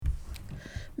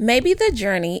Maybe the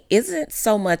journey isn't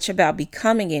so much about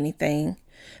becoming anything.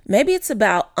 Maybe it's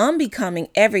about unbecoming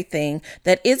everything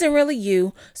that isn't really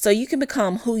you so you can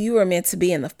become who you were meant to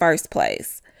be in the first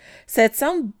place, said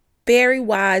some very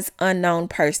wise unknown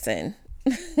person.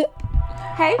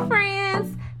 Hey,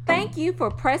 friends! Thank you for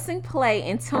pressing play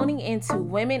and tuning into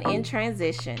Women in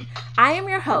Transition. I am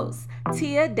your host,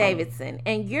 Tia Davidson,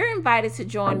 and you're invited to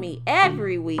join me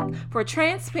every week for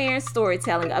transparent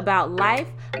storytelling about life,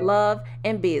 love,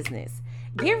 and business.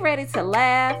 Get ready to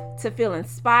laugh, to feel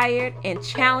inspired, and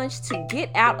challenged to get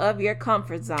out of your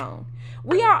comfort zone.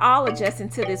 We are all adjusting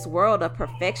to this world of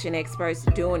perfection experts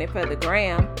doing it for the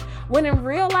gram, when in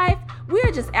real life, we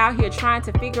are just out here trying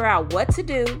to figure out what to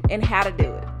do and how to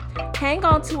do it. Hang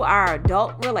on to our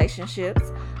adult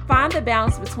relationships, find the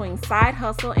balance between side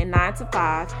hustle and 9 to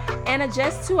 5, and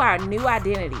adjust to our new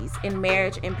identities in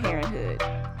marriage and parenthood.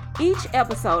 Each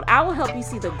episode, I will help you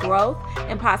see the growth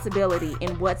and possibility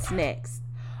in what's next.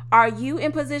 Are you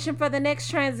in position for the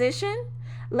next transition?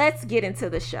 Let's get into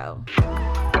the show.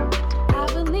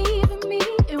 I believe in me,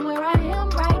 and where I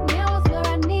am right now is where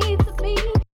I need to be.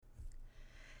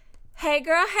 Hey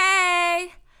girl,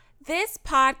 hey! This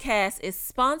podcast is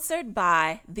sponsored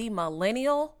by the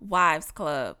Millennial Wives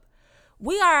Club.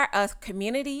 We are a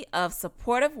community of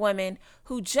supportive women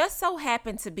who just so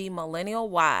happen to be millennial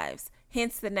wives,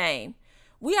 hence the name.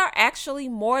 We are actually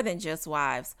more than just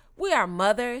wives. We are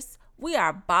mothers, we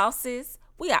are bosses,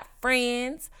 we are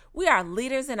friends, we are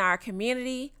leaders in our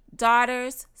community,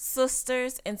 daughters,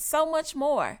 sisters, and so much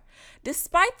more.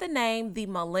 Despite the name, the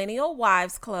Millennial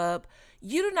Wives Club,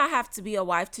 you do not have to be a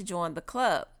wife to join the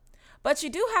club. But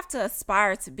you do have to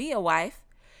aspire to be a wife.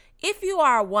 If you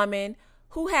are a woman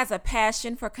who has a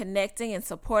passion for connecting and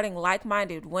supporting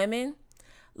like-minded women,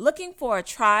 looking for a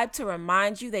tribe to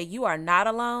remind you that you are not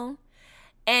alone,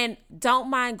 and don't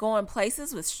mind going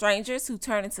places with strangers who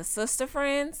turn into sister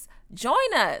friends,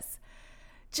 join us.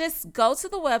 Just go to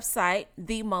the website,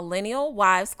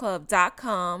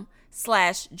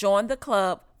 themillennialwivesclub.com/join the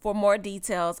club for more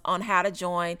details on how to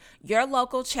join your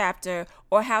local chapter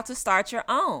or how to start your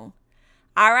own.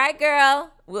 All right,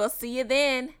 girl, we'll see you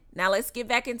then. Now let's get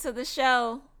back into the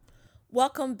show.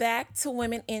 Welcome back to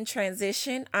Women in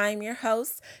Transition. I'm your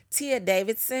host, Tia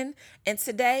Davidson, and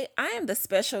today I am the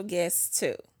special guest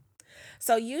too.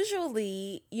 So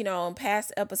usually, in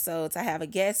past episodes, I have a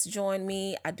guest join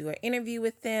me. I do an interview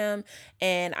with them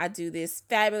and I do this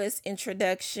fabulous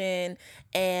introduction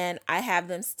and I have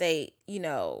them state,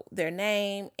 their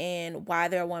name and why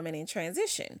they're a woman in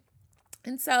transition.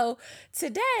 And so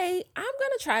today I'm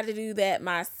going to try to do that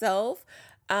myself.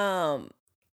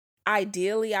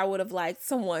 Ideally, I would have liked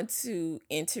someone to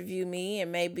interview me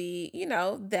and maybe,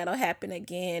 that'll happen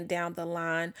again down the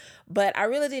line. But I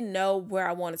really didn't know where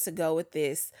I wanted to go with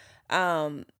this.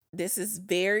 This is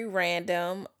very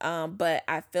random, but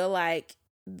I feel like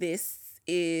this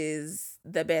is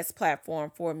the best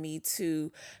platform for me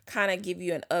to kind of give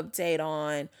you an update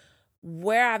on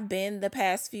where I've been the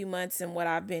past few months and what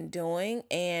I've been doing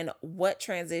and what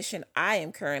transition I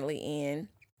am currently in.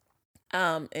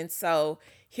 And so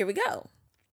here we go.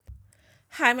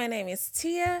 Hi, my name is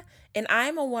Tia, and I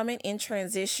am a woman in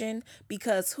transition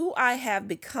because who I have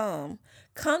become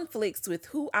conflicts with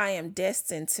who I am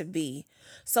destined to be.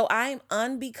 So I am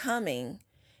unbecoming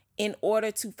in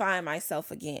order to find myself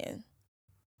again.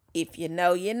 If you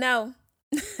know, you know.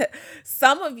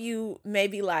 Some of you may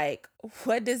be like,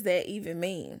 what does that even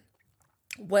mean?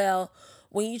 Well,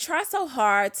 when you try so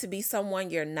hard to be someone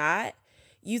you're not,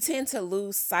 you tend to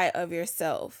lose sight of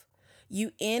yourself.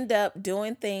 You end up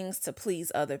doing things to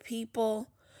please other people,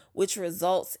 which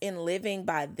results in living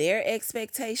by their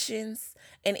expectations.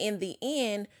 And in the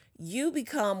end, you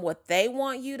become what they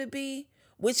want you to be,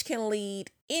 which can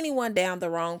lead anyone down the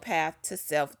wrong path to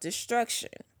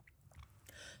self-destruction.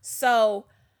 So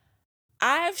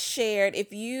I've shared,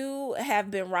 if you have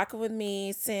been rocking with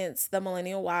me since the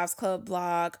Millennial Wives Club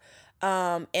blog,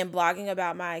 and blogging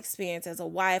about my experience as a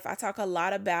wife, I talk a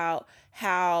lot about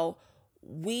how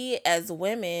we as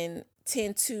women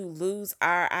tend to lose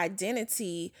our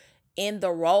identity in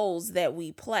the roles that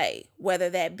we play,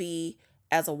 whether that be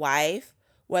as a wife,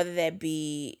 whether that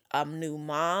be a new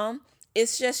mom.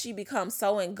 It's just you become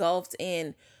so engulfed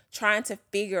in trying to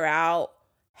figure out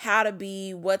how to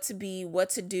be, what to do,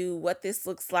 what this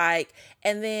looks like.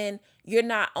 And then you're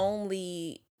not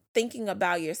only thinking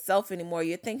about yourself anymore,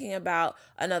 you're thinking about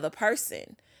another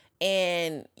person.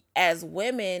 And as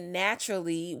women,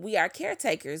 naturally, we are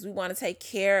caretakers. We want to take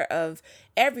care of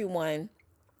everyone.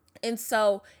 And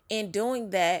so in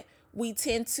doing that, we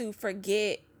tend to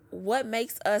forget what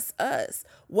makes us us.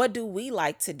 What do we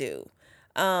like to do?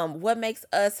 what makes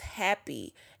us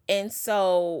happy. And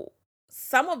so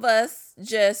some of us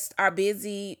just are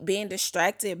busy being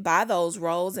distracted by those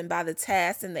roles and by the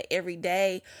tasks and the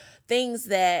everyday things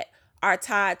that are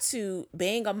tied to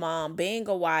being a mom, being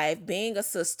a wife, being a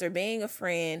sister, being a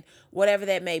friend, whatever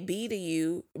that may be to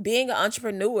you, being an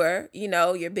entrepreneur,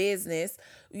 your business.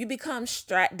 You become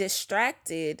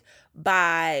distracted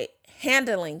by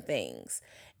handling things.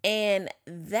 And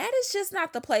that is just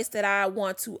not the place that I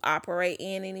want to operate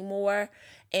in anymore.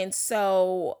 And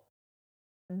so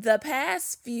the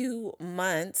past few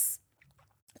months,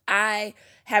 I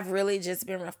have really just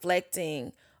been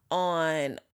reflecting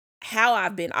on how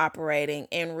I've been operating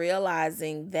and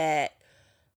realizing that,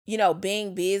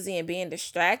 being busy and being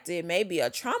distracted may be a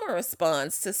trauma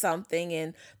response to something.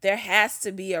 And there has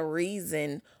to be a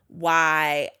reason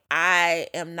why I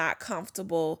am not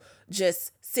comfortable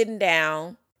just sitting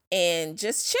down and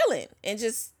just chilling and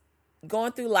just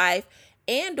going through life.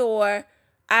 And or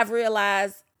I've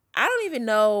realized I don't even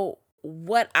know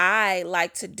what I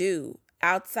like to do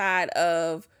outside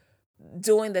of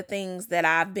doing the things that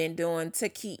I've been doing to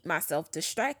keep myself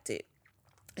distracted.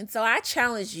 And so I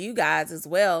challenge you guys as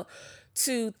well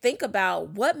to think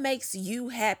about what makes you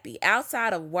happy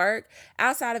outside of work,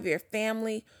 outside of your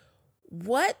family.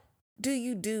 What do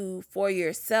you do for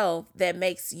yourself that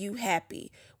makes you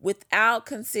happy without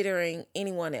considering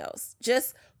anyone else?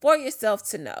 Just for yourself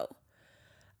to know.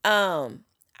 Um,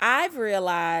 I've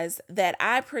realized that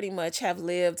I pretty much have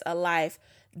lived a life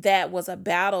that was a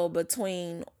battle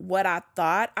between what I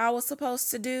thought I was supposed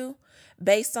to do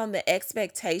based on the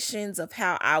expectations of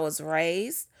how I was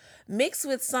raised, mixed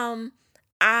with some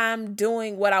I'm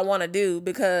doing what I want to do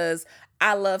because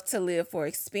I love to live for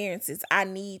experiences. I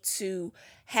need to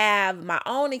have my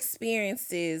own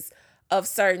experiences of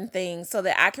certain things so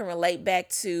that I can relate back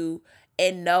to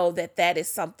and know that that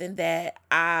is something that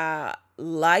I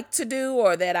like to do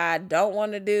or that I don't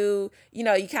want to do. You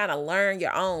kind of learn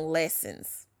your own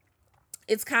lessons.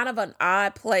 It's kind of an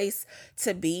odd place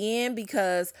to be in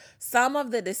because some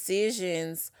of the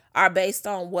decisions are based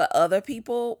on what other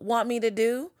people want me to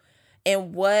do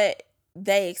and what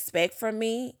they expect from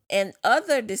me. And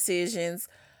other decisions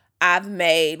I've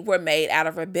made were made out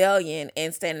of rebellion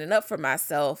and standing up for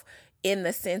myself in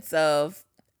the sense of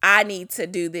I need to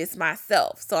do this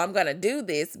myself. So I'm going to do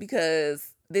this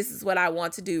because this is what I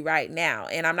want to do right now.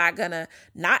 And I'm not going to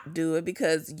not do it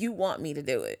because you want me to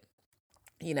do it.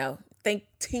 Think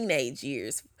teenage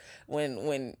years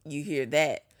when you hear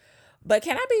that. But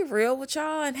can I be real with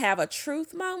y'all and have a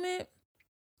truth moment?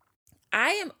 I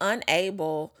am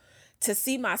unable to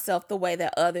see myself the way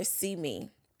that others see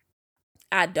me.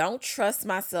 I don't trust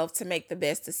myself to make the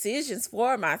best decisions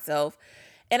for myself,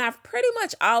 and I've pretty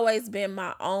much always been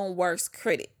my own worst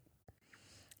critic.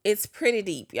 It's pretty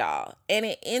deep, y'all, and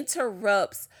it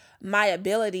interrupts my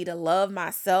ability to love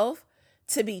myself,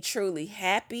 to be truly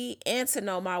happy, and to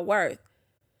know my worth.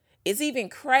 It's even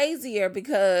crazier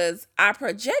because I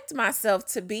project myself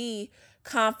to be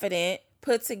confident,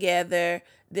 put together,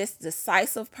 this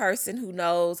decisive person who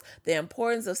knows the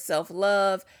importance of self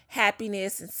love,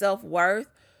 happiness, and self worth,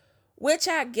 which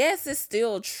I guess is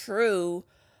still true.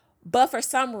 But for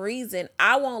some reason,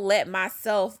 I won't let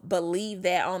myself believe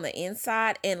that on the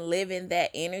inside and live in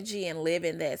that energy and live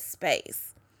in that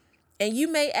space. And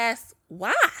you may ask,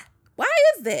 why? Why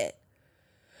is that?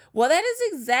 Well, that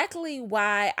is exactly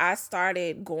why I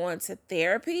started going to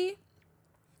therapy.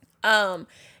 Um,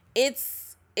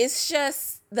 it's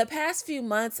just the past few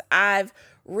months I've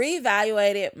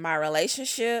reevaluated my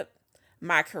relationship,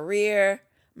 my career,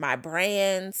 my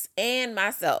brands, and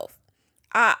myself.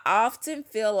 I often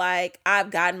feel like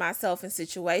I've gotten myself in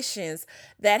situations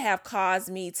that have caused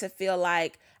me to feel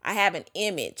like I have an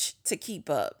image to keep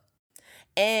up.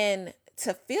 And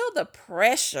to feel the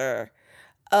pressure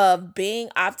of being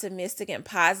optimistic and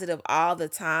positive all the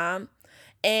time.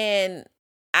 And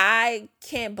I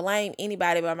can't blame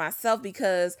anybody but myself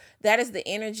because that is the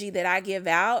energy that I give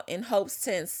out in hopes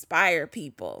to inspire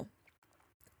people.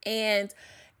 And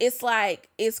it's like,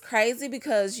 it's crazy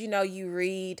because,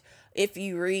 if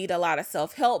you read a lot of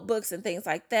self-help books and things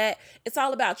like that, it's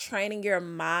all about training your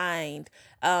mind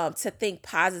to think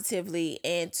positively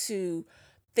and to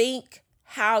think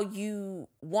how you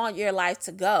want your life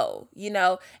to go,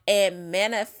 and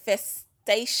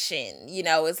manifestation,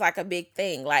 is like a big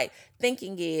thing, like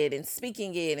thinking it and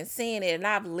speaking it and seeing it. And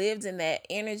I've lived in that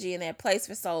energy in that place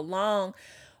for so long,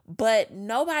 but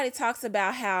nobody talks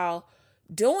about how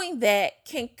doing that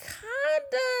can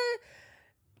kind of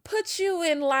put you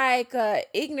in like a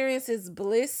ignorance is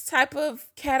bliss type of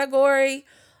category,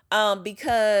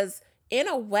 because in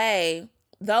a way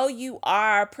though you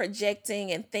are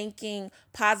projecting and thinking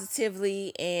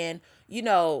positively and,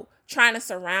 trying to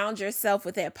surround yourself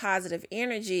with that positive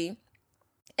energy,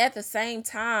 at the same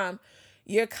time,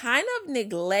 you're kind of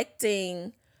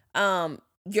neglecting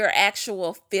your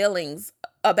actual feelings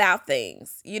about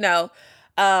things.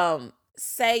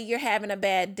 Say you're having a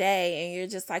bad day and you're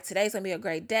just like, today's gonna be a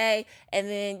great day, and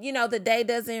then the day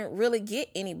doesn't really get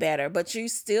any better, but you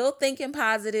still thinking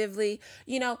positively.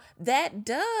 That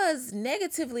does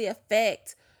negatively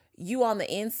affect you on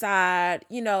the inside,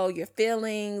 your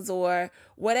feelings or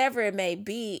whatever it may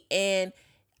be. And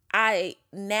I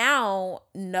now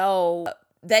know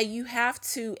that you have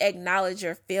to acknowledge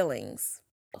your feelings.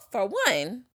 For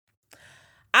one,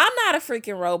 I'm not a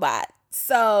freaking robot.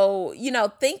 So,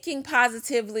 thinking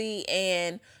positively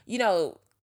and,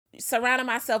 surrounding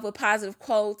myself with positive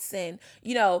quotes and,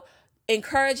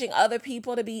 encouraging other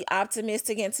people to be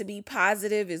optimistic and to be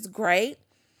positive is great.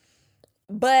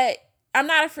 But I'm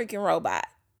not a freaking robot.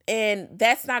 And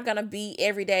that's not going to be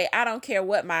every day. I don't care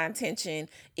what my intention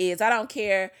is. I don't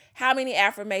care how many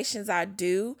affirmations I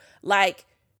do. Like,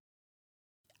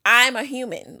 I'm a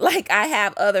human. Like, I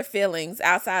have other feelings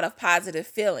outside of positive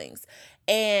feelings.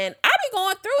 And I be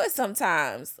going through it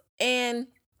sometimes. And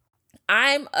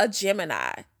I'm a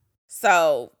Gemini.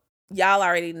 So y'all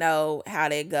already know how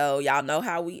they go. Y'all know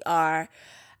how we are.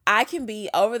 I can be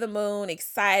over the moon,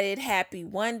 excited, happy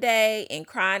one day and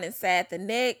crying and sad the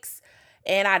next.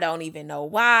 And I don't even know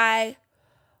why.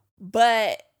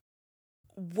 But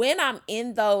when I'm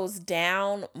in those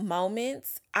down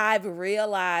moments, I've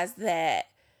realized that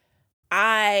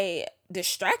I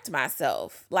distract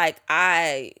myself. Like,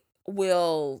 that's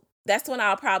when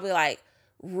I'll probably like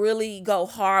really go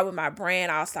hard with my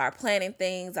brand. I'll start planning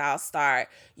things. I'll start,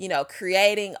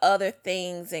 creating other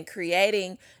things and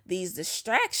creating these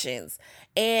distractions.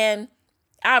 And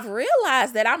I've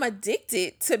realized that I'm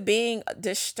addicted to being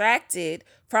distracted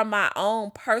from my own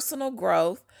personal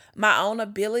growth, my own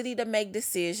ability to make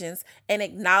decisions, and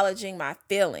acknowledging my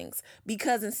feelings.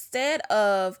 Because instead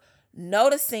of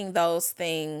noticing those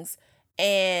things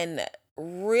and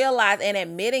realize and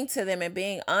admitting to them and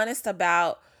being honest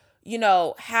about,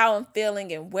 how I'm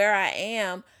feeling and where I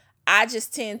am, I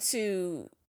just tend to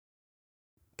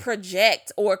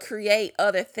project or create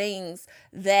other things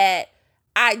that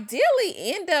ideally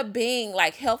end up being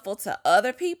like helpful to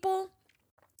other people,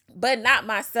 but not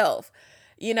myself.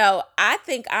 I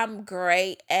think I'm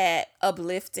great at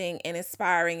uplifting and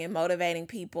inspiring and motivating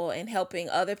people and helping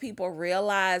other people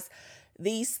realize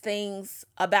these things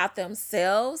about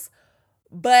themselves.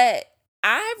 But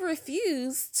I've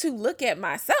refused to look at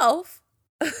myself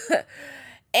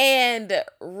and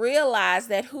realize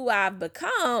that who I've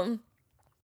become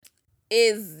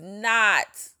is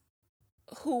not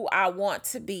who I want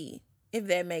to be, if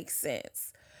that makes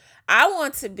sense. I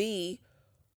want to be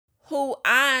who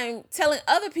I'm telling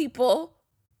other people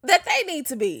that they need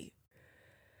to be.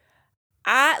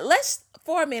 Let's,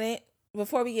 for a minute,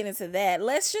 before we get into that,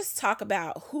 let's just talk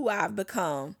about who I've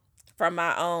become from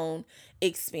my own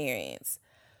experience.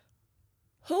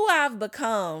 Who I've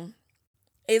become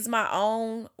is my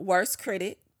own worst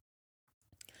critic.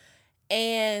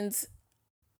 And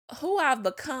who I've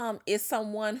become is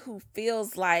someone who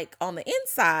feels like on the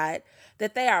inside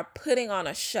that they are putting on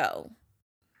a show.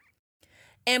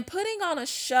 And putting on a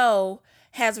show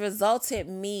has resulted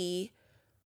me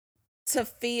to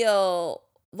feel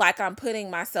like I'm putting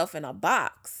myself in a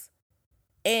box.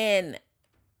 And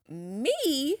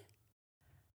me,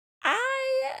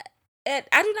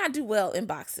 I do not do well in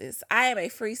boxes. I am a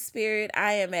free spirit.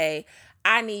 I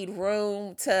need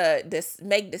room to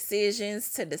make decisions,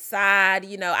 to decide,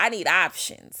 I need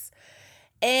options.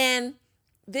 And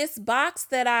this box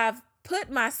that I've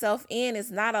put myself in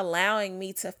is not allowing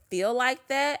me to feel like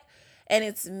that. And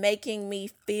it's making me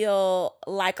feel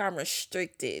like I'm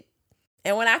restricted.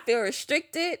 And when I feel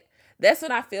restricted, that's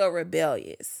when I feel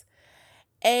rebellious.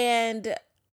 And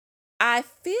I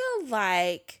feel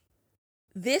like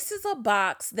this is a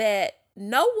box that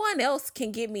no one else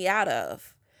can get me out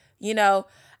of.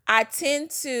 I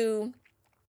tend to,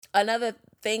 another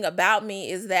thing about me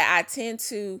is that I tend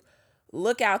to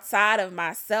look outside of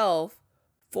myself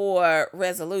for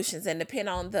resolutions and depend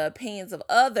on the opinions of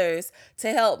others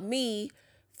to help me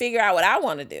figure out what I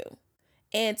want to do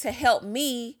and to help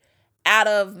me out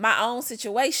of my own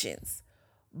situations.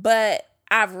 But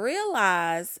I've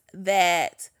realized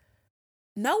that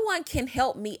no one can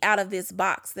help me out of this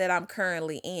box that I'm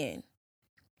currently in.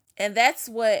 And that's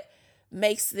what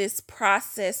makes this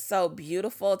process so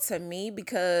beautiful to me,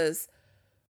 because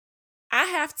I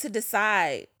have to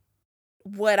decide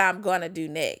what I'm going to do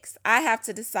next. I have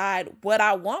to decide what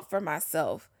I want for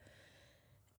myself.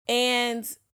 And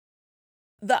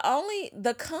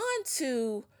the con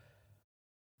to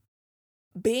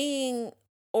being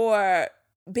or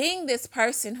being this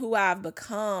person who I've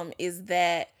become is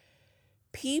that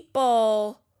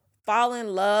people fall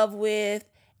in love with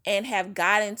and have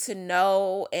gotten to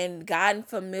know and gotten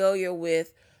familiar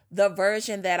with the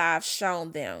version that I've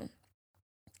shown them.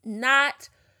 Not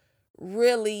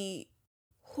really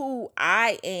who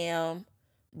I am,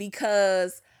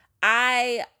 because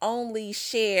I only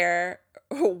share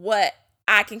what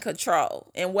I can control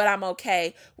and what I'm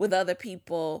okay with other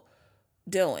people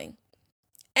doing.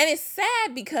 And it's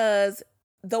sad because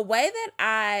the way that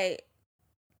I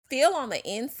feel on the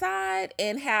inside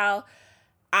and how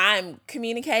I'm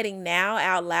communicating now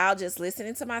out loud, just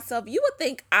listening to myself, you would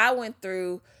think I went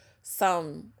through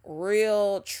some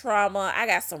real trauma. I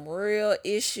got some real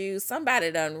issues.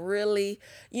 Somebody done really,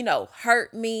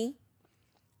 hurt me.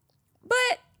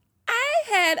 But I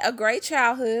had a great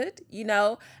childhood.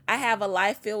 I have a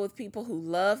life filled with people who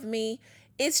love me.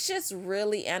 It's just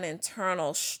really an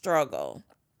internal struggle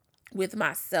with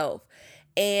myself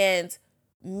and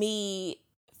me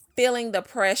feeling the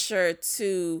pressure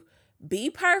to be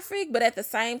perfect, but at the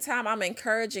same time, I'm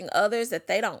encouraging others that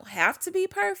they don't have to be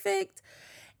perfect.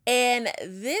 And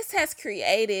this has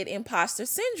created imposter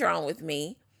syndrome with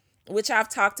me, which I've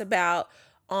talked about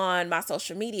on my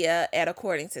social media at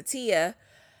According to Tia.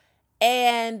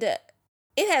 And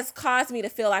it has caused me to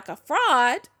feel like a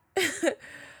fraud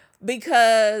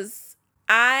because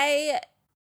I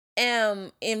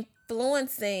am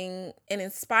influencing and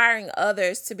inspiring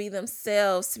others to be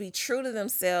themselves, to be true to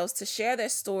themselves, to share their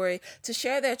story, to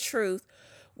share their truth,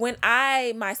 when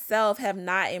I myself have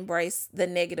not embraced the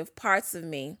negative parts of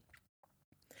me.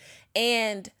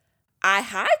 And I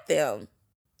hide them,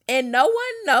 and no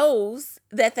one knows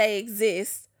that they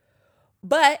exist.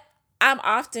 But I'm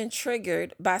often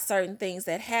triggered by certain things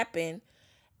that happen.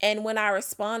 And when I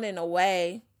respond in a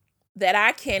way that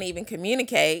I can't even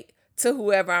communicate to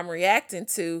whoever I'm reacting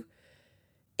to,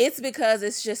 it's because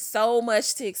it's just so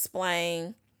much to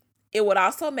explain. It would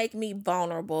also make me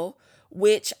vulnerable,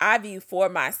 which I view for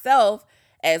myself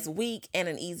as weak and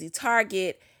an easy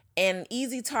target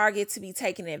to be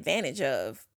taken advantage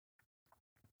of.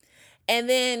 And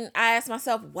then I asked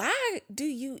myself, where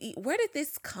did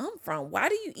this come from? Why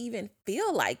do you even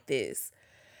feel like this?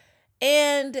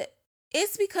 And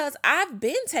it's because I've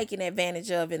been taken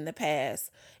advantage of in the past.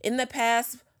 In the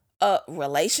past,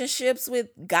 relationships with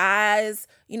guys,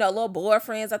 little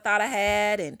boyfriends I thought I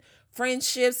had, and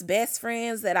friendships, best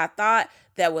friends that I thought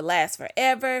that would last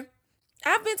forever.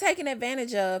 I've been taken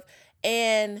advantage of,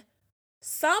 and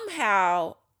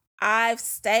somehow I've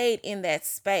stayed in that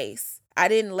space. I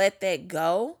didn't let that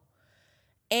go.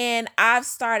 And I've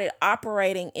started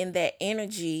operating in that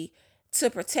energy to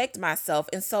protect myself.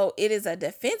 And so it is a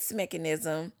defense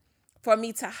mechanism for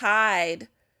me to hide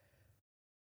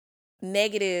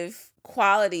negative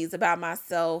qualities about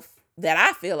myself that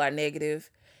I feel are negative,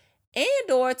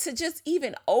 and or to just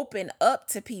even open up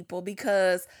to people,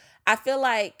 because I feel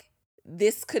like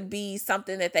this could be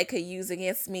something that they could use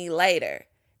against me later.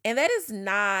 And that is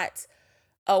not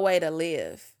a way to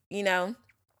live.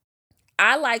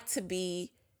 I like to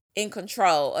be in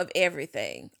control of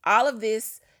everything. All of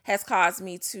this has caused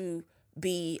me to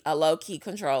be a low key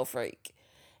control freak.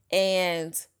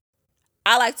 And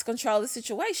I like to control the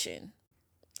situation.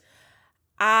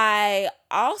 I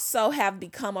also have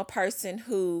become a person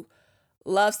who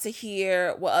loves to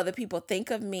hear what other people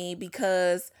think of me,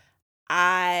 because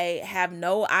I have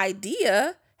no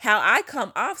idea how I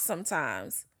come off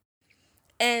sometimes.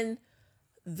 And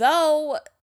though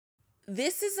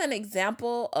this is an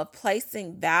example of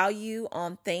placing value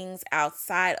on things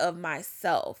outside of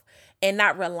myself and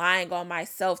not relying on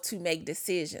myself to make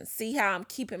decisions. See how I'm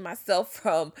keeping myself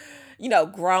from,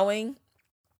 growing?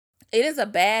 It is a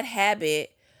bad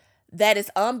habit that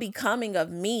is unbecoming of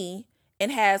me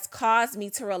and has caused me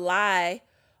to rely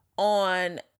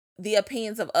on the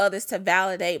opinions of others to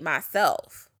validate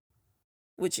myself,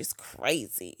 which is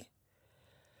crazy.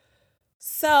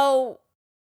 So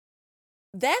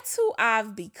that's who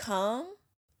I've become.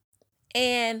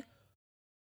 And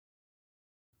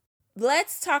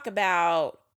let's talk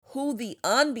about who the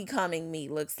unbecoming me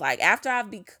looks like after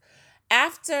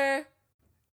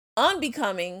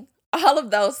unbecoming all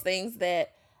of those things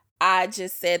that I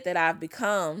just said that I've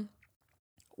become.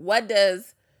 What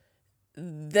does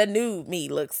the new me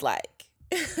looks like?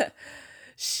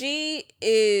 She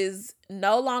is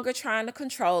no longer trying to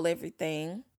control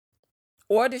everything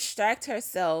or distract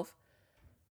herself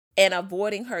and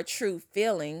avoiding her true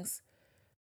feelings.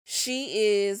 She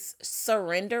is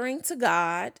surrendering to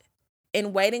God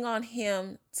and waiting on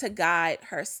Him to guide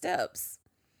her steps.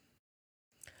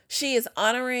 She is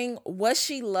honoring what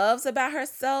she loves about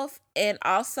herself and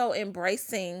also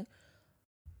embracing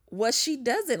what she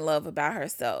doesn't love about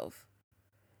herself,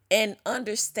 and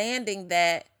understanding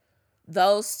that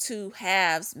those two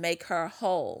halves make her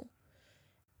whole.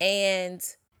 And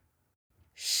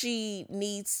she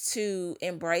needs to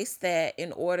embrace that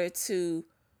in order to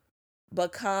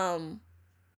become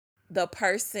the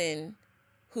person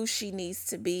who she needs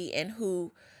to be and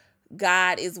who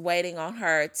God is waiting on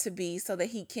her to be, so that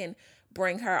He can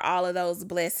bring her all of those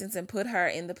blessings and put her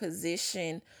in the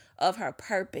position of her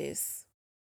purpose.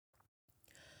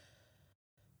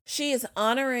 She is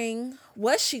honoring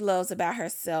what she loves about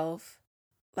herself,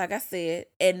 like I said,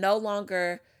 and no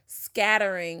longer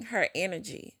scattering her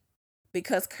energy,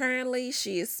 because currently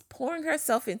she is pouring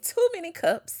herself in too many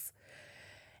cups,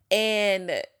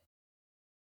 and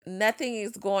nothing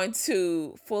is going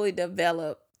to fully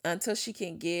develop until she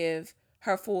can give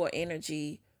her full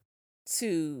energy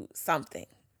to something.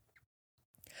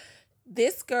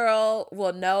 This girl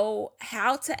will know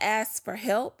how to ask for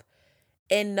help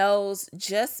and knows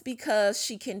just because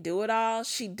she can do it all,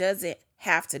 she doesn't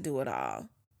have to do it all.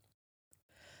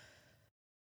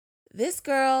 This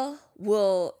girl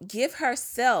will give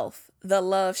herself the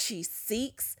love she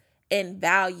seeks and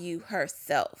value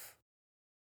herself.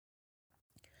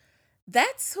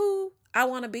 That's who I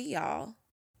want to be, y'all.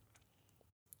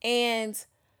 And,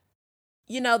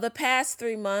 the past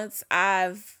 3 months,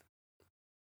 I've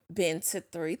been to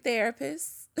 3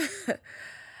 therapists.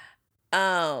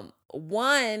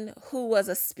 One who was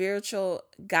a spiritual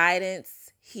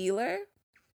guidance healer.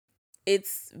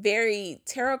 It's very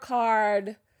tarot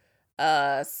card,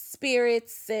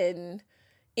 spirits and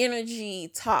energy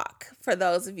talk for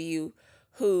those of you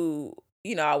who,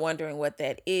 are wondering what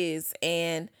that is.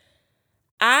 And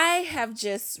I have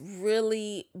just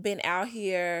really been out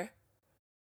here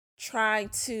trying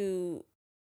to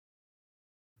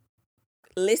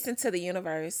listen to the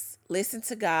universe, listen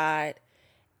to God,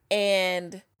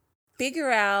 and figure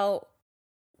out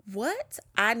what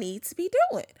I need to be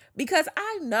doing, because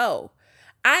I know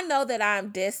that I'm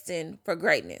destined for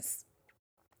greatness.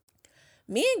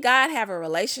 Me and God have a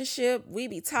relationship. We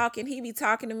be talking, He be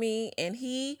talking to me, and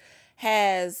He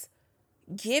has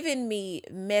given me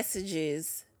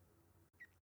messages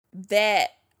that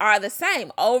are the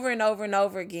same over and over and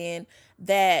over again,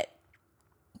 that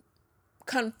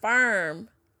confirm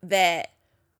that,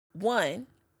 one,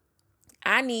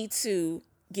 I need to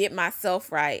get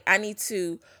myself right. I need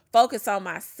to focus on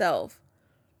myself.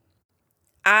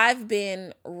 I've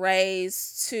been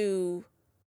raised to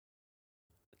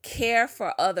care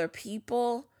for other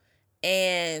people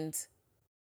and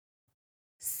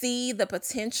see the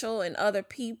potential in other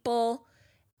people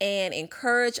and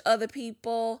encourage other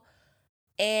people.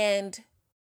 And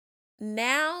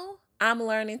now I'm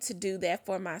learning to do that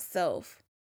for myself.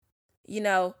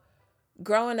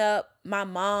 Growing up, my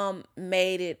mom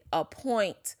made it a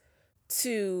point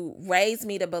to raise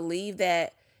me to believe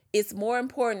that it's more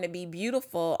important to be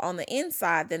beautiful on the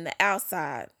inside than the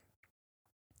outside.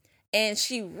 And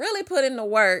she really put in the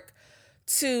work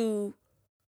to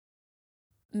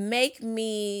make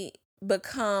me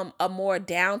become a more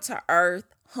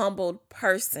down-to-earth, humbled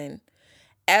person,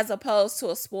 as opposed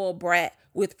to a spoiled brat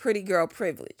with pretty girl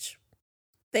privilege.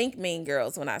 Think Mean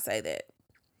Girls when I say that.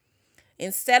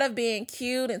 Instead of being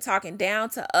cute and talking down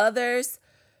to others,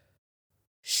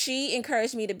 she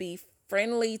encouraged me to be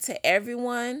friendly to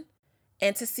everyone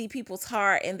and to see people's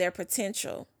heart and their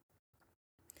potential,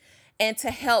 and to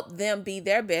help them be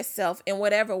their best self in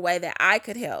whatever way that I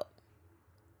could help.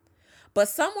 But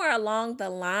somewhere along the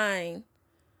line,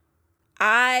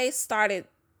 I started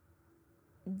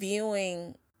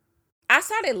living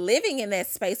in that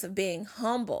space of being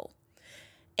humble.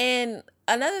 And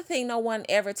another thing no one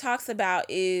ever talks about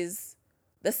is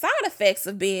the side effects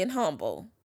of being humble.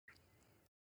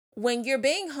 When you're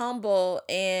being humble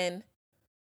and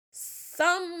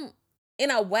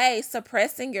in a way,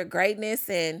 suppressing your greatness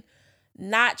and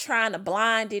not trying to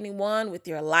blind anyone with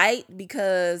your light,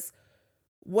 because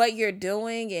what you're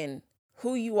doing and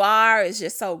who you are is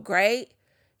just so great,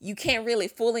 you can't really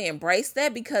fully embrace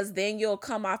that, because then you'll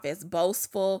come off as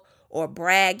boastful or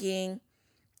bragging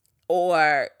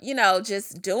or,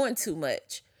 just doing too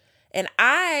much. And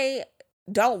I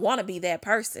don't want to be that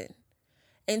person.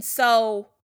 And so,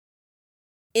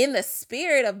 in the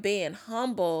spirit of being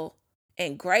humble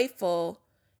and grateful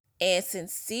and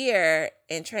sincere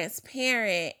and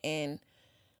transparent and,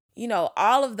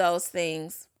 all of those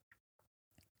things,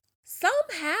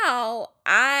 somehow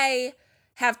I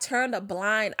have turned a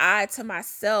blind eye to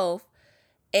myself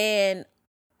and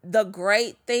the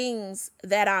great things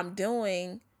that I'm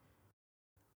doing,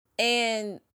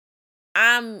 and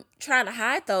I'm trying to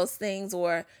hide those things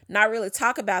or not really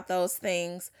talk about those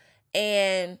things.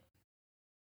 And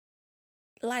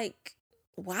like,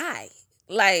 why?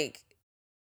 Like,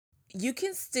 you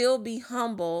can still be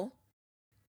humble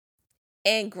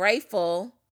and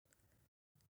grateful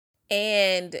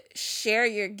and share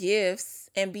your gifts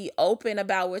and be open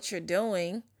about what you're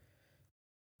doing.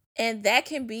 And that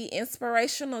can be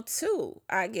inspirational too,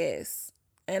 I guess.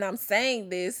 And I'm saying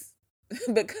this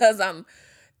because I'm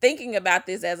thinking about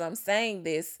this as I'm saying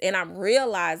this, and I'm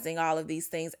realizing all of these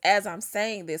things as I'm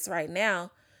saying this right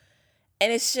now.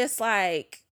 And it's just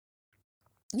like,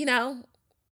 you know,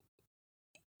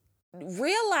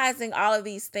 realizing all of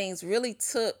these things really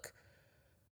took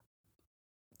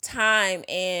time,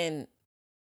 and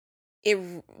it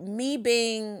me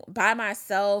being by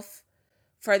myself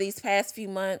for these past few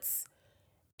months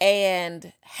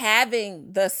and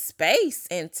having the space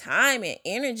and time and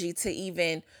energy to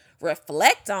even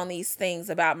reflect on these things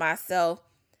about myself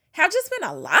have just been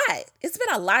a lot. It's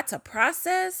been a lot to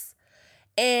process.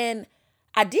 And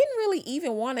I didn't really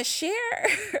even want to share,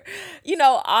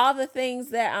 all the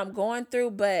things that I'm going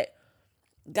through, but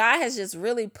God has just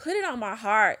really put it on my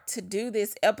heart to do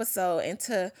this episode and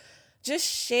to just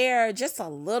share just a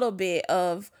little bit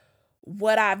of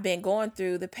what I've been going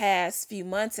through the past few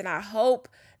months. And I hope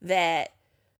that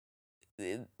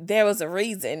there was a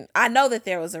reason. I know that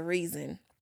there was a reason.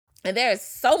 And there is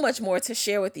so much more to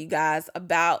share with you guys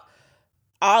about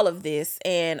all of this.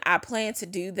 And I plan to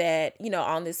do that,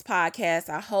 on this podcast.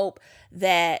 I hope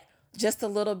that just a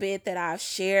little bit that I've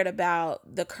shared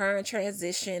about the current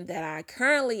transition that I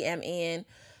currently am in,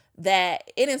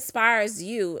 that it inspires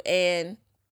you, and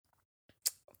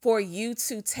for you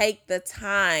to take the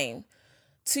time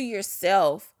to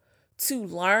yourself to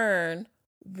learn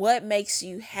what makes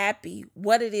you happy,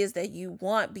 what it is that you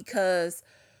want, because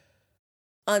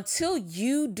until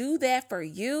you do that for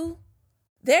you,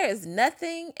 there is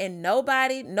nothing and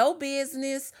nobody, no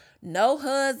business, no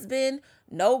husband,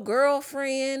 no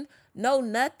girlfriend, no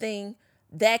nothing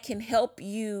that can help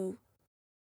you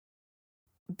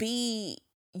be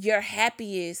your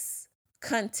happiest,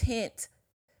 content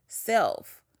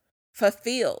self,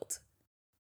 fulfilled.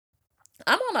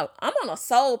 I'm on a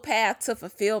soul path to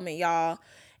fulfillment, y'all,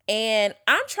 and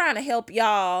I'm trying to help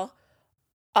y'all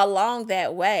along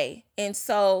that way. And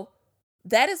so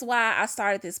that is why I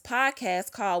started this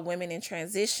podcast called Women in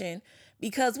Transition,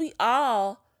 because we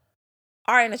all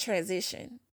are in a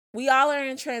transition. We all are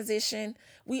in transition.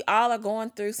 We all are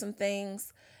going through some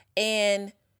things.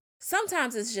 And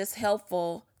sometimes it's just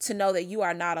helpful to know that you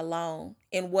are not alone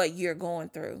in what you're going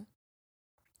through.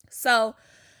 So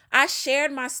I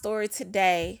shared my story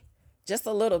today, just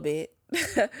a little bit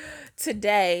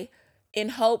today, in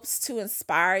hopes to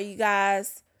inspire you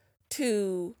guys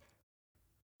to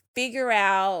figure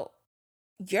out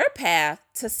your path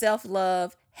to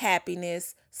self-love,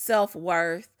 happiness,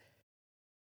 self-worth.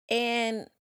 And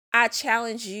I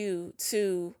challenge you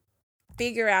to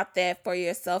figure out that for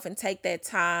yourself and take that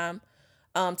time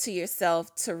to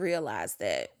yourself to realize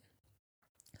that.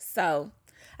 So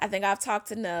I think I've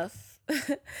talked enough.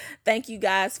 Thank you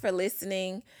guys for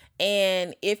listening.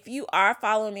 And if you are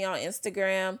following me on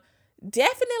Instagram,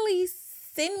 definitely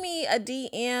send me a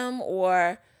DM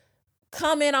or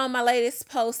comment on my latest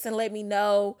post and let me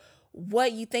know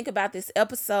what you think about this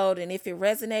episode and if it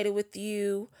resonated with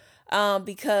you.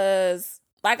 Because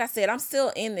like I said, I'm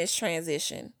still in this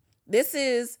transition. This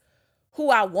is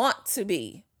who I want to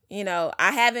be.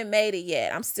 I haven't made it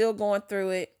yet. I'm still going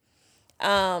through it.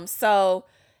 So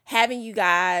having you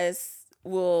guys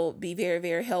will be very,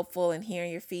 very helpful in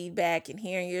hearing your feedback and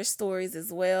hearing your stories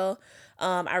as well.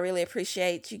 I really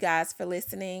appreciate you guys for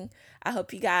listening. I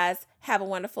hope you guys have a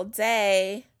wonderful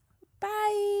day.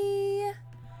 Bye.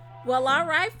 Well, all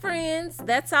right, friends,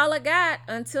 that's all I got.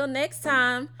 Until next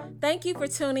time, thank you for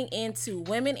tuning in to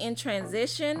Women in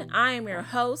Transition. I am your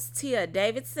host, Tia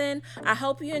Davidson. I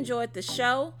hope you enjoyed the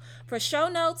show. For show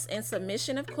notes and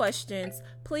submission of questions,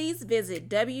 please visit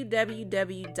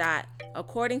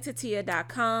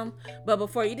www.accordingtotia.com. But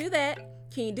before you do that,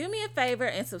 can you do me a favor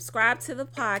and subscribe to the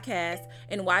podcast?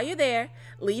 And while you're there,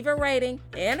 leave a rating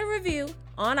and a review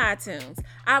on iTunes.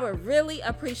 I would really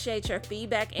appreciate your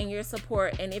feedback and your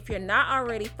support. And if you're not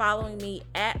already following me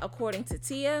at According to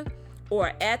Tia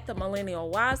or at the Millennial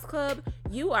Wives Club,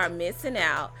 you are missing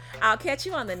out. I'll catch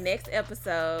you on the next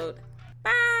episode.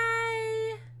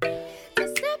 Bye. To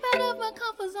step out of my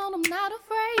comfort zone, I'm not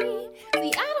afraid.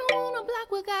 See, I don't wanna block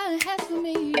what God has for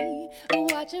me.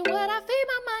 Watching what I feed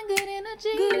my mind, good energy.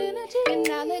 And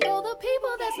I let go the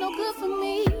people that's no good for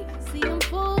me. See, I'm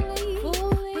fully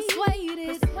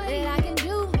persuaded that I can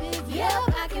do this. Yep,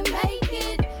 I can make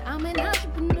it. I'm an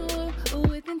entrepreneur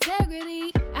with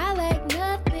integrity. I lack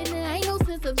nothing, there ain't no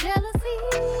sense of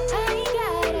jealousy.